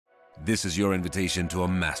This is your invitation to a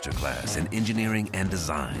masterclass in engineering and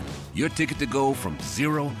design. Your ticket to go from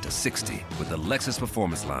 0 to 60 with the Lexus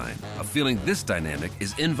Performance Line. A feeling this dynamic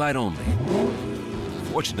is invite only.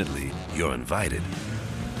 Fortunately, you're invited.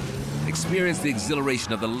 Experience the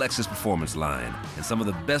exhilaration of the Lexus Performance Line and some of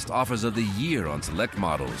the best offers of the year on select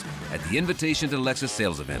models at the Invitation to Lexus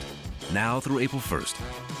sales event, now through April 1st.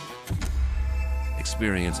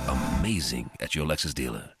 Experience amazing at your Lexus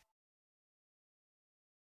dealer.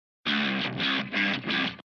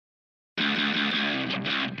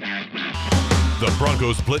 The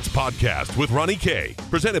Broncos Blitz podcast with Ronnie Kohrt,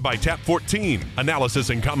 presented by Tap 14. Analysis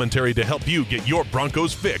and commentary to help you get your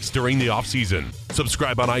Broncos fix during the offseason.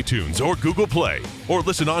 Subscribe on iTunes or Google Play, or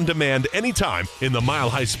listen on demand anytime in the Mile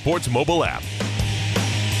High Sports mobile app.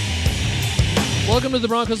 Welcome to the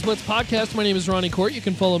Broncos Blitz podcast. My name is Ronnie Kohrt. You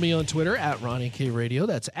can follow me on Twitter at Ronnie K Radio.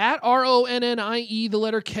 That's at RONNIE, the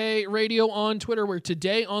letter K Radio on Twitter, where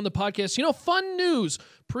today on the podcast, fun news.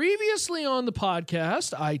 Previously on the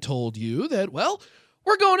podcast, I told you that,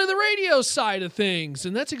 we're going to the radio side of things,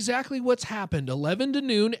 and that's exactly what's happened. 11 to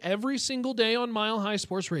noon every single day on Mile High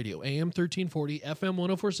Sports Radio, AM 1340, FM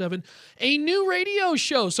 1047, a new radio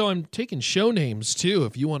show. So I'm taking show names, too,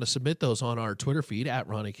 if you want to submit those on our Twitter feed, at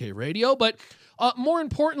Ronnie K Radio. But more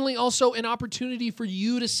importantly, also an opportunity for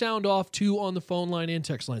you to sound off, too, on the phone line and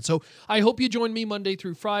text line. So I hope you join me Monday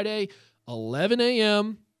through Friday, 11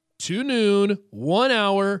 a.m., to noon, 1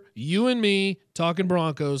 hour, you and me talking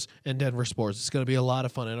Broncos and Denver sports. It's going to be a lot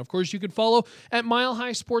of fun. And, of course, you can follow at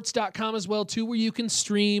milehighsports.com as well, too, where you can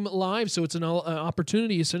stream live. So it's an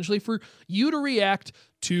opportunity, essentially, for you to react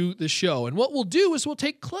to the show. And what we'll do is we'll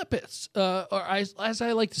take clippets, or as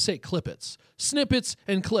I like to say, clippets, snippets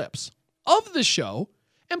and clips of the show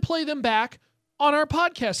and play them back on our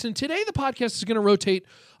podcast. And today the podcast is going to rotate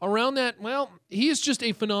around that. He is just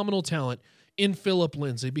a phenomenal talent in Phillip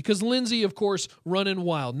Lindsay, because Lindsay, of course, running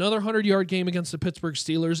wild. Another 100-yard game against the Pittsburgh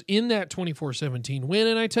Steelers in that 24-17 win.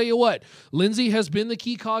 And I tell you what, Lindsay has been the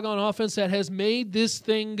key cog on offense that has made this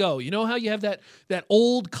thing go. You know how you have that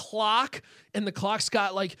old clock, and the clock's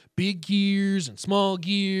got like big gears and small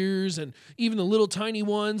gears and even the little tiny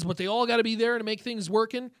ones, but they all got to be there to make things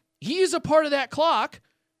working? He is a part of that clock,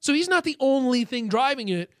 so he's not the only thing driving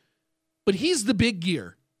it, but he's the big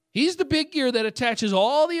gear. He's the big gear that attaches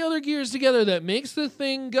all the other gears together that makes the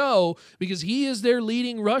thing go, because he is their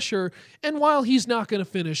leading rusher. And while he's not going to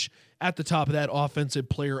finish at the top of that Offensive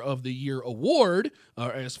Player of the Year award,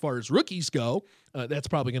 as far as rookies go, that's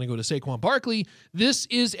probably going to go to Saquon Barkley. This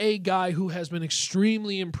is a guy who has been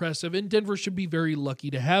extremely impressive, and Denver should be very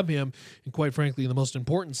lucky to have him. And quite frankly, the most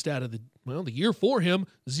important stat of the year for him,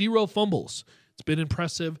 0 fumbles. It's been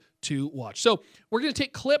impressive to watch. So we're going to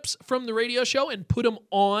take clips from the radio show and put them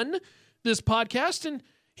on this podcast. And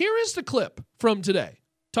here is the clip from today,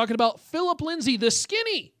 talking about Phillip Lindsay, the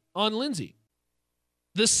skinny on Lindsay.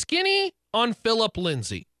 The skinny on Phillip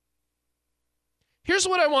Lindsay. Here's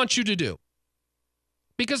what I want you to do,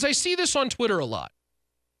 because I see this on Twitter a lot.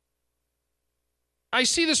 I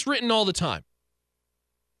see this written all the time.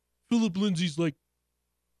 Phillip Lindsay's like,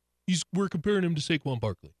 we're comparing him to Saquon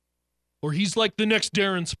Barkley. Or he's like the next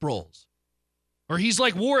Darren Sproles. Or he's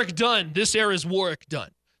like Warwick Dunn. This era's Warwick Dunn.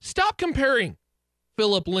 Stop comparing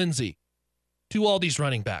Phillip Lindsay to all these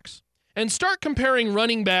running backs, and start comparing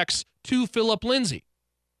running backs to Phillip Lindsay.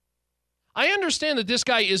 I understand that this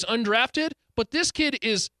guy is undrafted, but this kid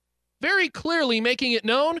is very clearly making it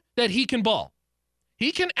known that he can ball.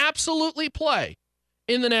 He can absolutely play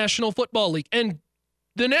in the National Football League. And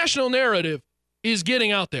the national narrative is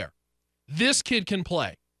getting out there. This kid can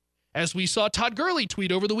play. As we saw Todd Gurley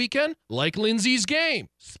tweet over the weekend, like Lindsay's game,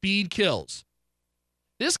 speed kills.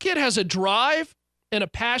 This kid has a drive and a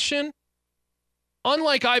passion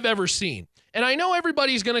unlike I've ever seen. And I know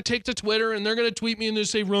everybody's going to take to Twitter and they're going to tweet me and they'll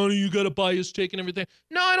say, Ronnie, you got a bias take and everything.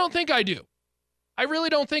 No, I don't think I do. I really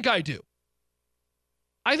don't think I do.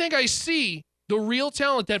 I think I see the real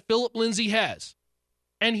talent that Phillip Lindsay has,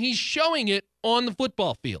 and he's showing it on the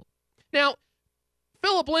football field. Now,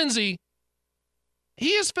 Phillip Lindsay,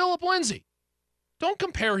 he is Phillip Lindsay. Don't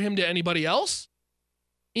compare him to anybody else.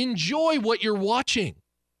 Enjoy what you're watching.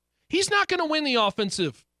 He's not going to win the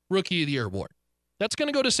Offensive Rookie of the Year award. That's going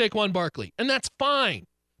to go to Saquon Barkley, and that's fine,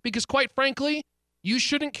 because quite frankly, you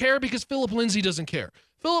shouldn't care, because Phillip Lindsay doesn't care.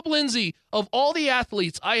 Phillip Lindsay, of all the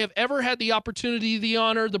athletes I have ever had the opportunity, the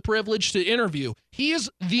honor, the privilege to interview, he is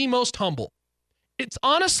the most humble. It's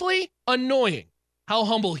honestly annoying how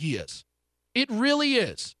humble he is. It really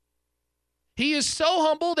is. He is so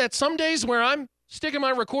humble that some days where I'm sticking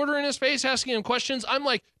my recorder in his face, asking him questions, I'm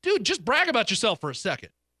like, dude, just brag about yourself for a second.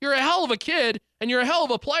 You're a hell of a kid, and you're a hell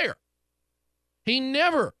of a player. He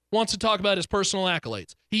never wants to talk about his personal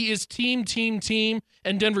accolades. He is team,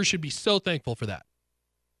 and Denver should be so thankful for that.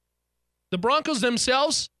 The Broncos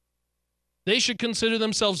themselves, they should consider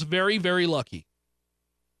themselves very, very lucky.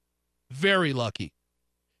 Very lucky.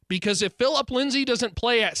 Because if Phillip Lindsay doesn't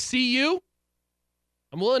play at CU,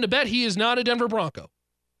 I'm willing to bet he is not a Denver Bronco.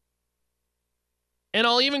 And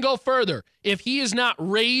I'll even go further. If he is not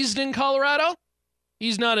raised in Colorado,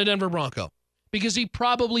 he's not a Denver Bronco because he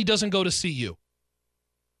probably doesn't go to CU.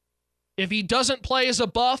 If he doesn't play as a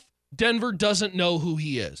Buff, Denver doesn't know who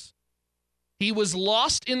he is. He was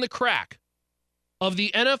lost in the crack of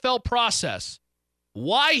the NFL process.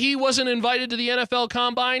 Why he wasn't invited to the NFL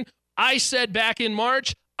Combine, I said back in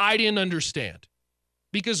March, I didn't understand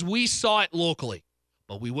because we saw it locally.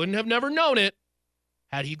 But we wouldn't have never known it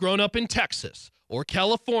had he grown up in Texas or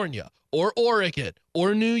California or Oregon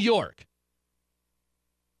or New York.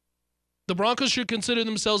 The Broncos should consider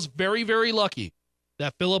themselves very, very lucky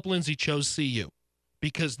that Phillip Lindsay chose CU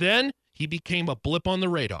because then he became a blip on the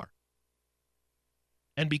radar.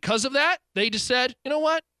 And because of that, they just said, you know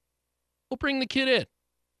what? We'll bring the kid in.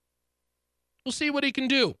 We'll see what he can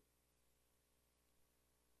do.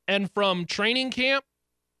 And from training camp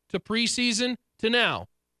to preseason to now,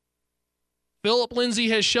 Phillip Lindsay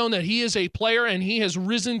has shown that he is a player and he has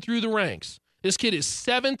risen through the ranks. This kid is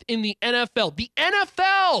 7th in the NFL. The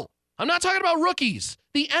NFL! I'm not talking about rookies.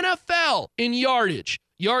 The NFL in yardage,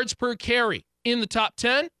 yards per carry in the top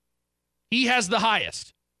 10. He has the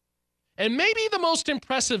highest. And maybe the most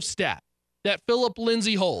impressive stat that Phillip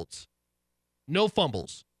Lindsay holds, no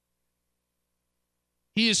fumbles.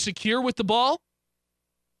 He is secure with the ball.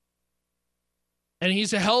 And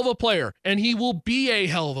he's a hell of a player. And he will be a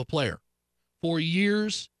hell of a player for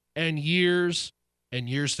years and years and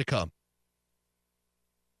years to come.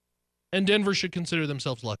 And Denver should consider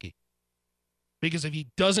themselves lucky. Because if he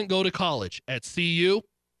doesn't go to college at CU,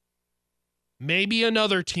 maybe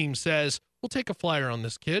another team says, we'll take a flyer on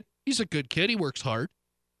this kid. He's a good kid. He works hard.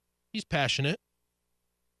 He's passionate.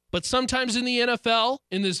 But sometimes in the NFL,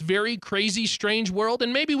 in this very crazy, strange world,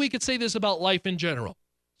 and maybe we could say this about life in general,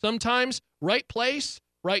 sometimes right place,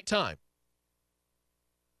 right time.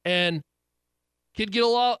 And kid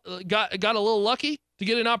got a little lucky to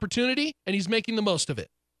get an opportunity, and he's making the most of it.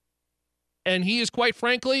 And he is, quite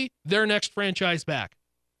frankly, their next franchise back.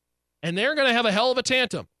 And they're going to have a hell of a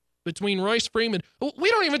tantrum between Royce Freeman. We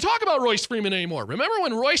don't even talk about Royce Freeman anymore. Remember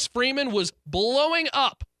when Royce Freeman was blowing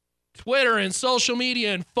up Twitter and social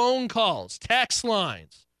media and phone calls, text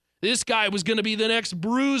lines? This guy was going to be the next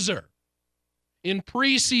bruiser in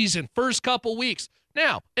preseason, first couple weeks.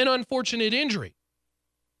 Now, an unfortunate injury.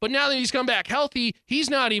 But now that he's come back healthy, he's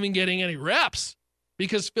not even getting any reps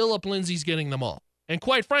because Phillip Lindsay's getting them all. And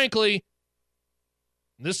quite frankly,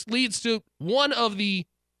 this leads to one of the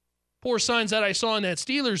poor signs that I saw in that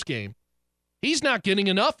Steelers game. He's not getting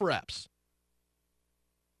enough reps.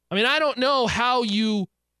 I mean, I don't know how you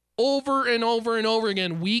over and over and over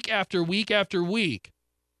again, week after week after week,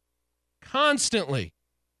 constantly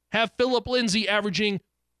have Phillip Lindsay averaging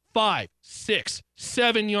 5, 6,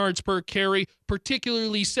 7 yards per carry,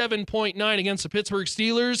 particularly 7.9 against the Pittsburgh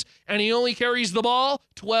Steelers, and he only carries the ball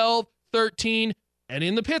 12, 13, and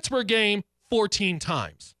in the Pittsburgh game, 14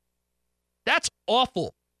 times. That's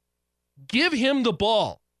awful. Give him the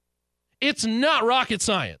ball. It's not rocket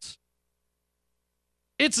science.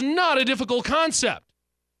 It's not a difficult concept.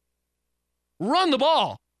 Run the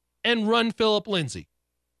ball and run Phillip Lindsay.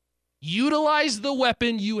 Utilize the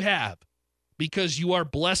weapon you have because you are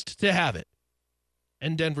blessed to have it.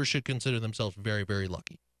 And Denver should consider themselves very, very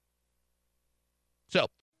lucky.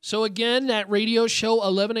 So again, that radio show,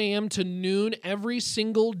 11 a.m. to noon every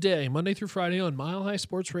single day, Monday through Friday on Mile High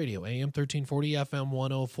Sports Radio, AM 1340, FM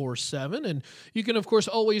 1047. And you can, of course,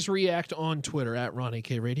 always react on Twitter at Ronnie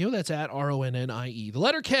K Radio. That's at RONNIE. The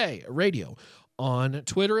letter K, radio. On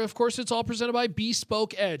Twitter, of course, it's all presented by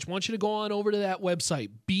Bespoke Edge. I want you to go on over to that website,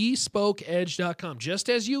 bespokeedge.com. Just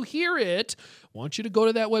as you hear it, I want you to go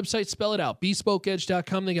to that website, spell it out,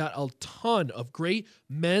 bespokeedge.com. They got a ton of great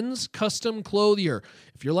men's custom clothier.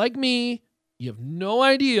 If you're like me, you have no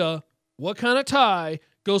idea what kind of tie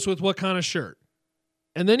goes with what kind of shirt.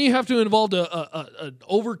 And then you have to involve an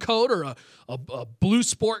overcoat or a blue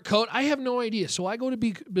sport coat. I have no idea. So I go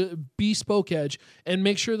to Bespoke Edge and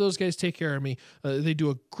make sure those guys take care of me. They do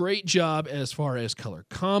a great job as far as color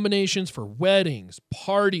combinations for weddings,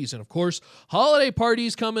 parties, and, of course, holiday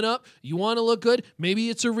parties coming up. You want to look good? Maybe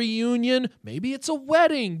it's a reunion. Maybe it's a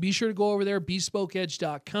wedding. Be sure to go over there,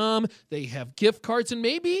 bespokeedge.com. They have gift cards, and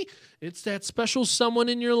maybe it's that special someone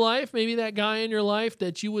in your life, maybe that guy in your life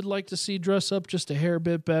that you would like to see dress up just a hair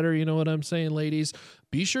bit better. You know what I'm saying, ladies?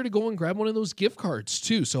 be sure to go and grab one of those gift cards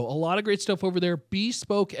too. So a lot of great stuff over there.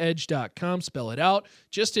 BespokeEdge.com. Spell it out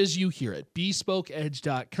just as you hear it.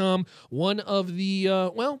 BespokeEdge.com. One of the,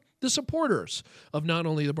 the supporters of not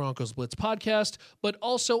only the Broncos Blitz podcast, but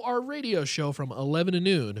also our radio show from 11 to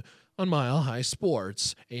noon on Mile High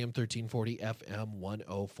Sports, AM 1340, FM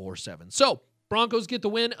 1047. So, Broncos get the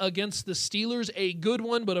win against the Steelers, a good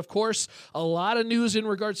one, but of course, a lot of news in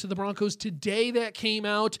regards to the Broncos today that came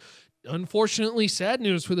out. Unfortunately, sad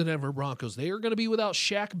news for the Denver Broncos. They are going to be without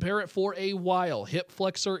Shaq Barrett for a while. Hip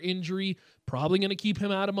flexor injury, probably going to keep him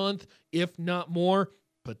out a month, if not more,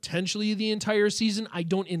 potentially the entire season. I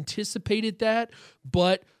don't anticipate it that,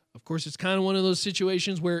 but of course, it's kind of one of those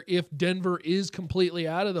situations where if Denver is completely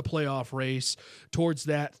out of the playoff race towards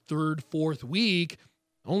that third, fourth week,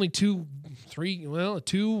 only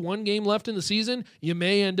 1 game left in the season, you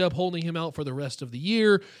may end up holding him out for the rest of the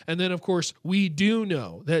year. And then, of course, we do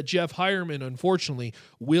know that Jeff Hireman, unfortunately,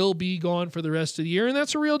 will be gone for the rest of the year. And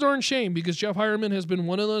that's a real darn shame because Jeff Hireman has been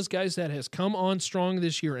one of those guys that has come on strong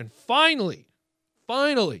this year. And finally,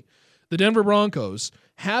 the Denver Broncos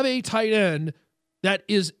have a tight end that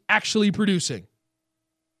is actually producing.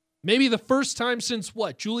 Maybe the first time since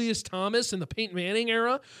Julius Thomas in the Peyton Manning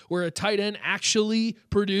era, where a tight end actually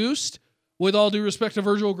produced, with all due respect to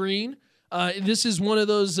Virgil Green. This is one of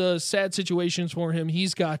those sad situations for him.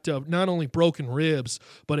 He's got not only broken ribs,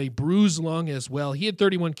 but a bruised lung as well. He had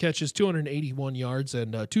 31 catches, 281 yards,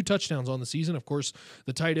 and 2 touchdowns on the season. Of course,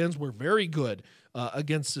 the tight ends were very good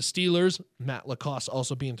against the Steelers. Matt Lacoste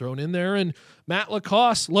also being thrown in there. And Matt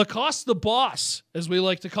Lacoste the boss, as we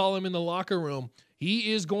like to call him in the locker room,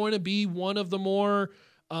 he is going to be one of the more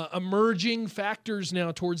emerging factors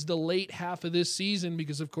now towards the late half of this season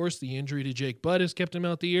because, of course, the injury to Jake Butt has kept him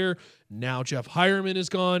out the year. Now Jeff Hireman is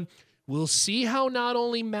gone. We'll see how not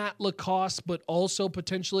only Matt Lacoste, but also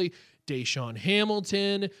potentially Deshaun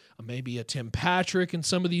Hamilton, maybe a Tim Patrick, and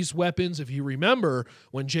some of these weapons. If you remember,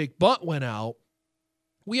 when Jake Butt went out,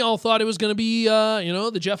 we all thought it was going to be,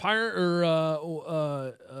 the Jeff when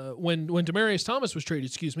Demaryius Thomas was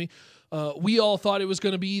traded, we all thought it was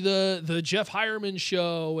going to be the Jeff Hireman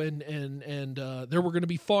show, and there were going to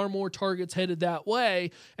be far more targets headed that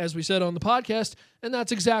way, as we said on the podcast, and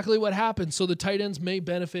that's exactly what happened. So the tight ends may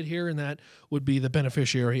benefit here, and that would be the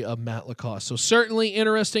beneficiary of Matt Lacoste. So certainly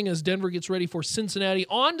interesting as Denver gets ready for Cincinnati.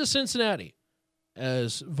 On to Cincinnati,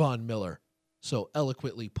 as Von Miller so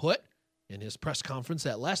eloquently put in his press conference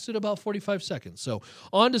that lasted about 45 seconds. So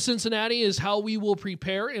on to Cincinnati is how we will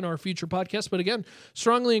prepare in our future podcast. But again,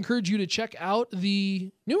 strongly encourage you to check out the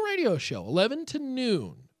new radio show, 11 to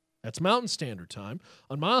noon. That's Mountain Standard Time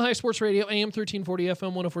on Mile High Sports Radio, AM 1340,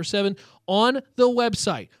 FM 1047, on the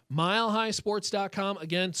website, milehighsports.com.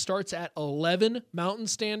 Again, starts at 11 Mountain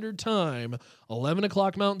Standard Time, 11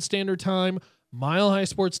 o'clock Mountain Standard Time.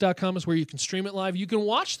 MileHighSports.com is where you can stream it live. You can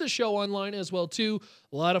watch the show online as well, too.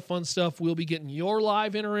 A lot of fun stuff. We'll be getting your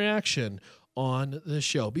live interaction on the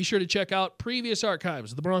show. Be sure to check out previous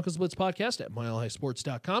archives of the Broncos Blitz podcast at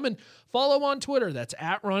MileHighSports.com and follow on Twitter. That's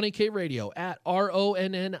at Ronnie K Radio, at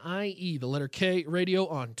RONNIE, the letter K Radio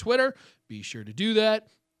on Twitter. Be sure to do that.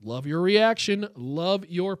 Love your reaction. Love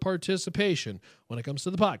your participation when it comes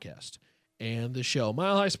to the podcast and the show.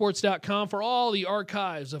 MileHighSports.com for all the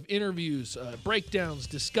archives of interviews, breakdowns,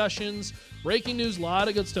 discussions, breaking news, a lot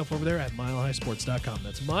of good stuff over there at MileHighSports.com.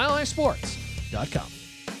 That's MileHighSports.com.